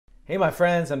Hey my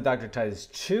friends, I'm Dr. Titus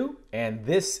Chiu, and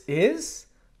this is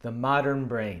The Modern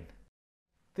Brain.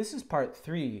 This is part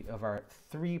 3 of our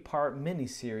 3-part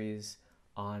mini-series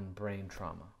on brain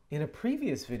trauma. In a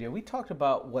previous video, we talked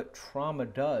about what trauma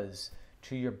does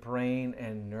to your brain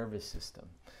and nervous system.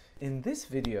 In this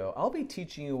video, I'll be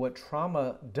teaching you what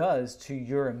trauma does to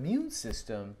your immune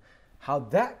system, how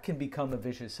that can become a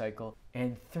vicious cycle,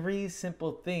 and 3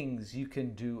 simple things you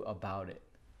can do about it.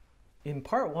 In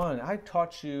part 1, I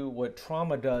taught you what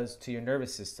trauma does to your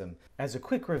nervous system. As a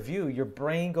quick review, your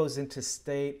brain goes into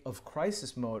state of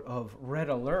crisis mode, of red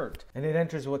alert, and it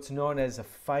enters what's known as a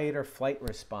fight or flight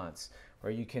response,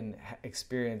 where you can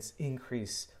experience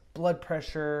increased blood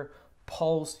pressure,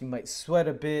 pulse, you might sweat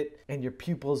a bit, and your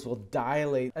pupils will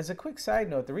dilate. As a quick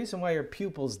side note, the reason why your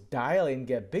pupils dilate and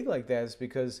get big like that is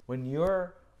because when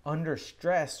you're under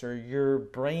stress or your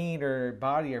brain or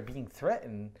body are being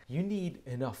threatened, you need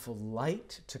enough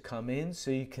light to come in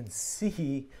so you can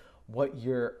see what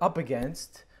you're up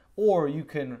against, or you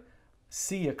can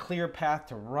see a clear path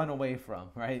to run away from,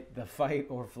 right? The fight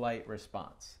or flight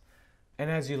response.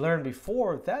 And as you learned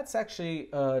before, that's actually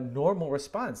a normal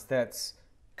response. That's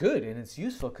good and it's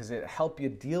useful because it helps you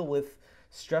deal with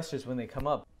stressors when they come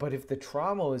up. But if the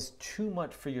trauma is too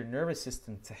much for your nervous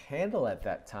system to handle at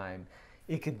that time,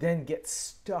 it could then get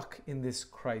stuck in this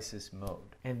crisis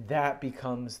mode. And that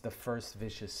becomes the first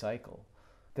vicious cycle.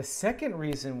 The second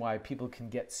reason why people can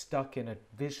get stuck in a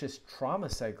vicious trauma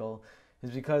cycle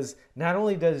is because not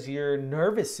only does your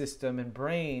nervous system and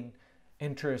brain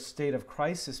enter a state of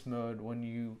crisis mode when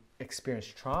you experience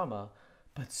trauma,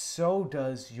 but so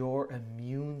does your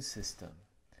immune system.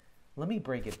 Let me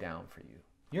break it down for you.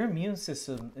 Your immune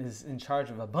system is in charge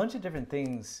of a bunch of different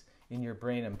things in your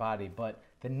brain and body, but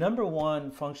the number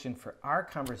one function for our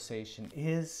conversation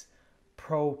is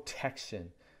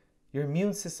protection. Your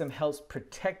immune system helps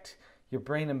protect your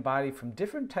brain and body from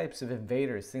different types of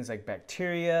invaders, things like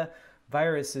bacteria,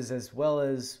 viruses, as well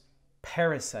as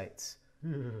parasites.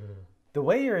 The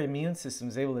way your immune system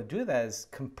is able to do that is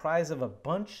comprised of a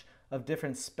bunch of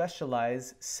different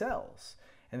specialized cells,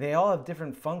 and they all have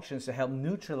different functions to help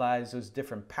neutralize those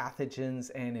different pathogens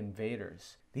and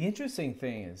invaders. The interesting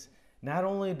thing is, not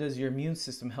only does your immune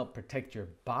system help protect your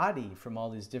body from all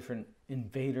these different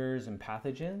invaders and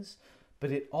pathogens,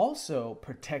 but it also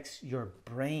protects your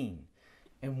brain.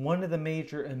 And one of the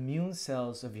major immune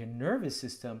cells of your nervous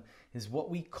system is what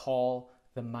we call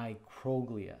the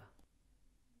microglia.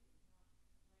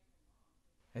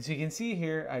 As you can see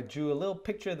here, I drew a little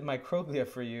picture of the microglia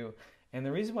for you. And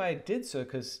the reason why I did so,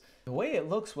 because the way it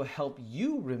looks will help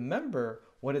you remember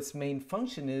what its main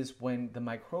function is when the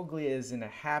microglia is in a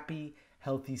happy,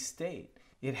 healthy state.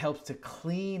 It helps to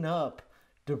clean up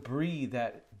debris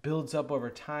that builds up over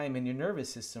time in your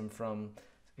nervous system from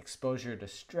exposure to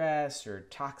stress or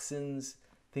toxins,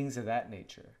 things of that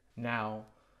nature. Now,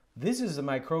 this is the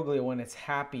microglia when it's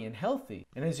happy and healthy.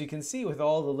 And as you can see with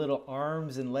all the little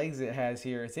arms and legs it has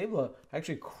here, it's able to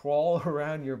actually crawl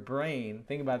around your brain.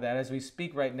 Think about that. As we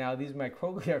speak right now, these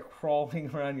microglia are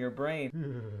crawling around your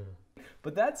brain.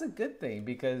 But that's a good thing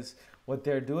because what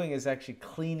they're doing is actually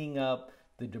cleaning up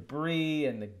the debris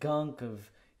and the gunk of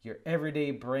your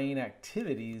everyday brain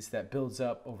activities that builds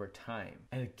up over time.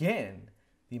 And again,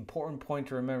 the important point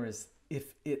to remember is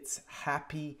if it's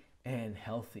happy and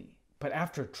healthy. But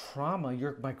after trauma,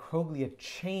 your microglia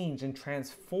change and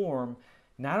transform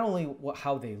not only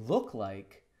how they look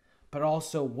like, but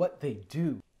also what they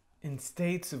do. In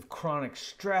states of chronic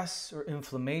stress or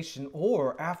inflammation,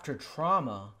 or after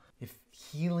trauma, if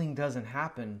healing doesn't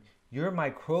happen, your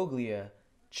microglia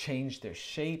change their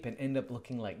shape and end up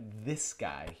looking like this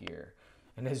guy here.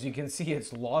 And as you can see,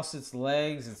 it's lost its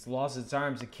legs, it's lost its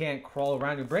arms, it can't crawl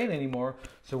around your brain anymore.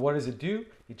 So what does it do?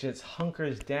 It just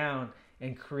hunkers down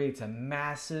and creates a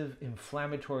massive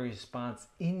inflammatory response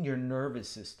in your nervous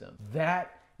system.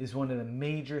 That is one of the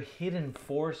major hidden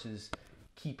forces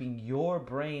keeping your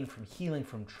brain from healing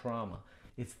from trauma.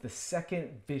 It's the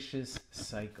second vicious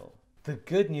cycle. The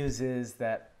good news is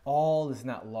that all is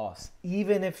not lost.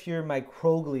 Even if your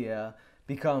microglia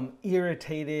become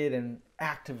irritated and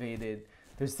activated,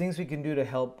 there's things we can do to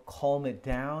help calm it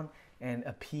down and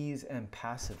appease and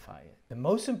pacify it. The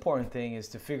most important thing is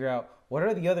to figure out what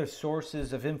are the other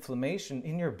sources of inflammation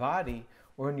in your body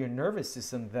or in your nervous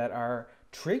system that are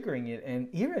triggering it and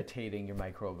irritating your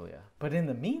microglia. But in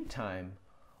the meantime,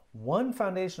 one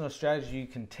foundational strategy you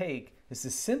can take is to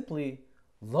simply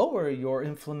lower your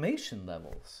inflammation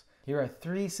levels. Here are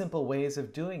 3 simple ways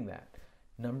of doing that.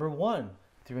 Number 1,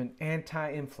 through an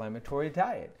anti-inflammatory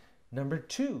diet. Number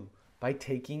 2, by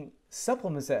taking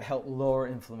supplements that help lower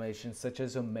inflammation, such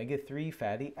as omega-3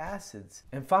 fatty acids.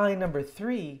 And finally, number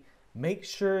 3 make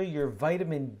sure your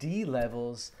vitamin D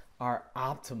levels are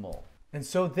optimal. And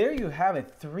so there you have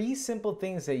it, 3 simple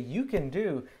things that you can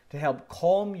do to help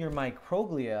calm your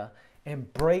microglia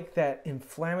and break that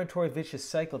inflammatory vicious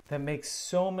cycle that makes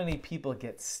so many people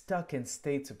get stuck in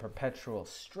states of perpetual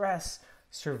stress,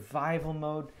 survival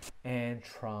mode, and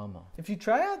trauma. If you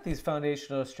try out these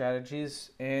foundational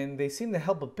strategies and they seem to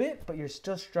help a bit, but you're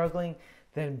still struggling,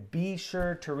 then be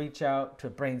sure to reach out to a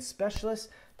brain specialist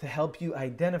to help you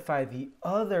identify the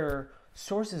other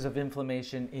sources of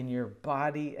inflammation in your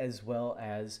body as well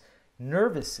as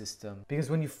nervous system. Because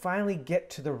when you finally get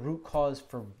to the root cause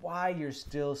for why you're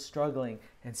still struggling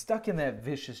and stuck in that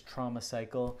vicious trauma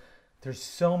cycle, there's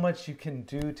so much you can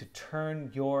do to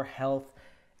turn your health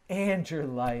and your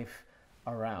life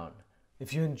around.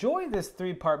 If you enjoy this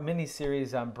 3-part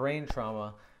mini-series on brain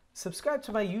trauma, subscribe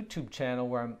to my YouTube channel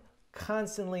where I'm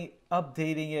constantly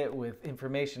updating it with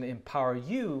information to empower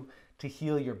you to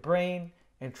heal your brain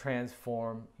and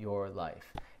transform your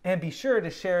life. And be sure to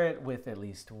share it with at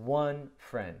least one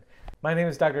friend. My name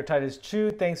is Dr. Titus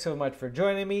Chiu. Thanks so much for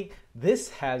joining me. This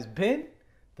has been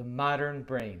The Modern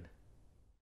Brain.